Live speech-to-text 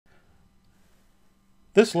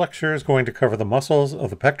This lecture is going to cover the muscles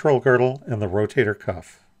of the pectoral girdle and the rotator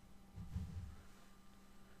cuff.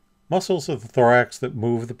 Muscles of the thorax that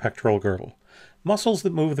move the pectoral girdle. Muscles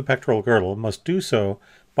that move the pectoral girdle must do so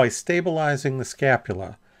by stabilizing the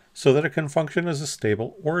scapula so that it can function as a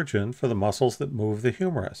stable origin for the muscles that move the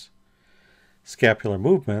humerus. Scapular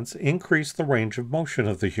movements increase the range of motion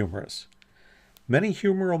of the humerus. Many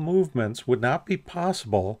humeral movements would not be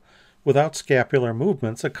possible without scapular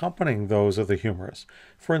movements accompanying those of the humerus.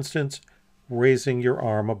 For instance, raising your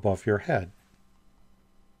arm above your head.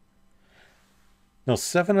 Now,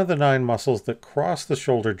 7 of the 9 muscles that cross the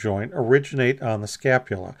shoulder joint originate on the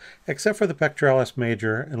scapula, except for the pectoralis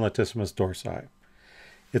major and latissimus dorsi.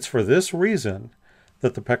 It's for this reason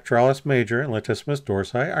that the pectoralis major and latissimus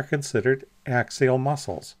dorsi are considered axial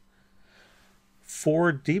muscles.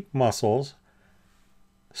 4 deep muscles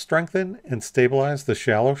strengthen and stabilize the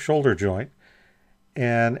shallow shoulder joint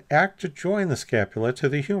and act to join the scapula to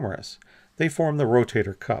the humerus. They form the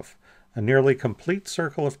rotator cuff, a nearly complete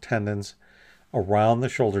circle of tendons around the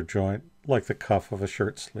shoulder joint like the cuff of a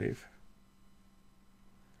shirt sleeve.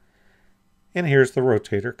 And here's the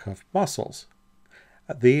rotator cuff muscles.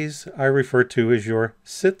 These I refer to as your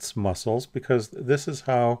sits muscles because this is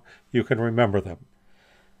how you can remember them.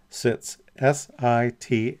 Sits,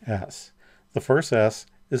 S-I-T-S. The first S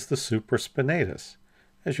is the supraspinatus,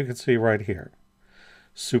 as you can see right here.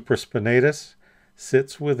 Supraspinatus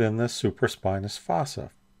sits within the supraspinous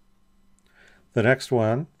fossa. The next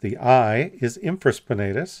one, the I, is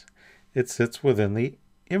infraspinatus. It sits within the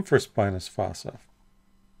infraspinous fossa.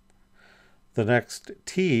 The next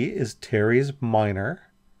T is teres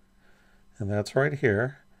minor, and that's right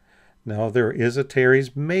here. Now there is a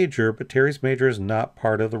teres major, but teres major is not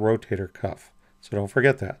part of the rotator cuff, so don't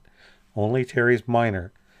forget that. Only teres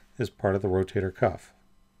minor is part of the rotator cuff.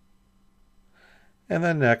 And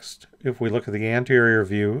then next, if we look at the anterior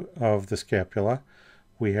view of the scapula,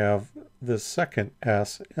 we have the second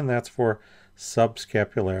S, and that's for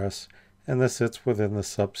subcapularis, and this sits within the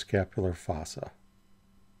subscapular fossa.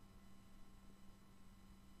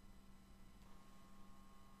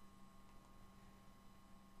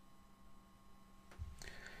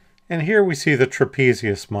 And here we see the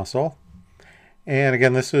trapezius muscle. And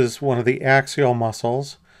again, this is one of the axial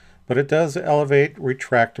muscles, but it does elevate,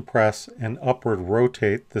 retract, depress, and upward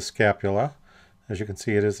rotate the scapula. As you can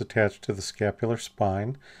see, it is attached to the scapular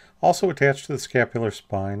spine. Also attached to the scapular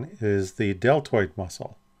spine is the deltoid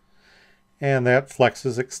muscle. And that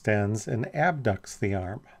flexes, extends, and abducts the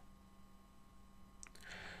arm.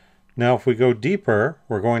 Now, if we go deeper,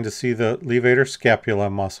 we're going to see the levator scapula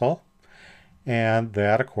muscle. And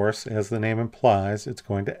that, of course, as the name implies, it's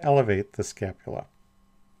going to elevate the scapula.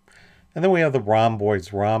 And then we have the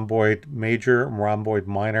rhomboids, rhomboid major and rhomboid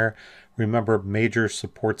minor. Remember, major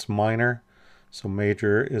supports minor, so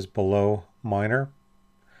major is below minor.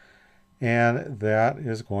 And that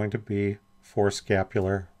is going to be for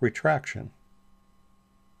scapular retraction.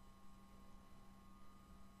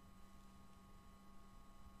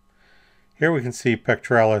 Here we can see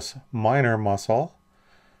pectoralis minor muscle.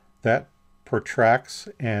 That protracts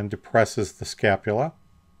and depresses the scapula.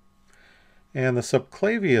 And the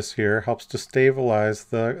subclavius here helps to stabilize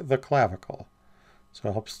the clavicle. So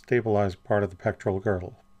it helps stabilize part of the pectoral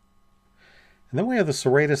girdle. And then we have the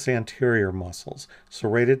serratus anterior muscles.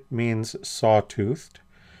 Serrated means sawtoothed.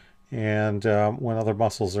 And when other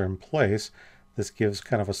muscles are in place, this gives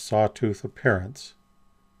kind of a sawtooth appearance.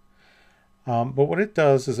 But what it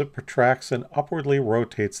does is it protracts and upwardly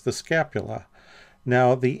rotates the scapula.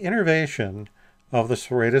 Now, the innervation of the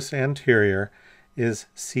serratus anterior is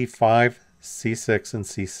C5, C6, and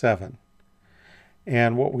C7.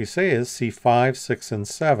 And what we say is C5, 6, and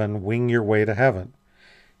 7, wing your way to heaven.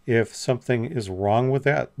 If something is wrong with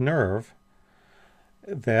that nerve,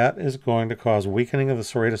 that is going to cause weakening of the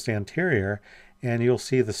serratus anterior, and you'll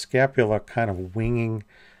see the scapula kind of winging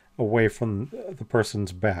away from the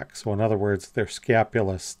person's back. So in other words, their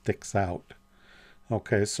scapula sticks out.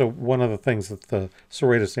 Okay, so one of the things that the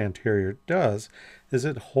serratus anterior does is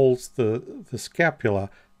it holds the scapula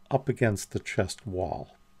up against the chest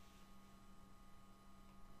wall.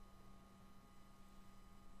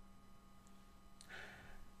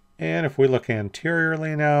 And if we look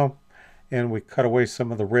anteriorly now, and we cut away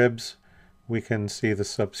some of the ribs, we can see the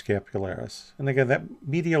subcapularis. And again, that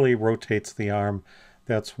medially rotates the arm.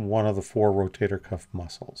 That's one of the 4 rotator cuff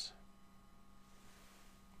muscles.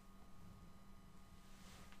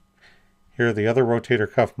 Here are the other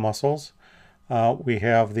rotator cuff muscles. We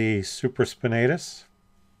have the supraspinatus.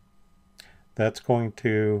 That's going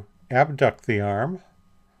to abduct the arm.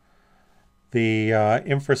 The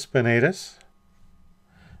infraspinatus.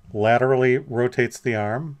 laterally rotates the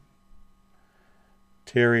arm.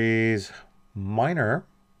 Teres minor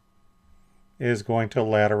is going to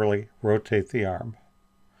laterally rotate the arm.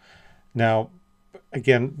 Now,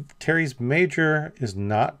 again, teres major is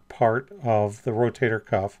not part of the rotator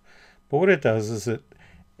cuff, but what it does is it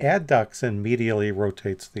adducts and medially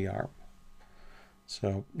rotates the arm.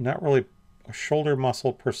 So not really a shoulder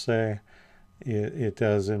muscle per se. It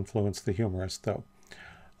does influence the humerus though.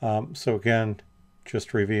 So again,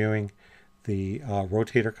 just reviewing the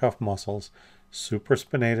rotator cuff muscles.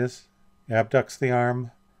 Supraspinatus abducts the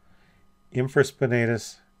arm.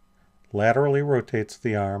 Infraspinatus laterally rotates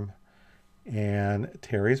the arm. And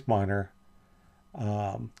teres minor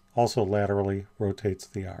also laterally rotates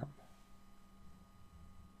the arm.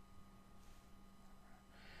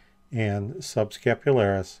 And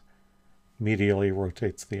subscapularis medially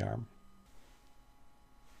rotates the arm.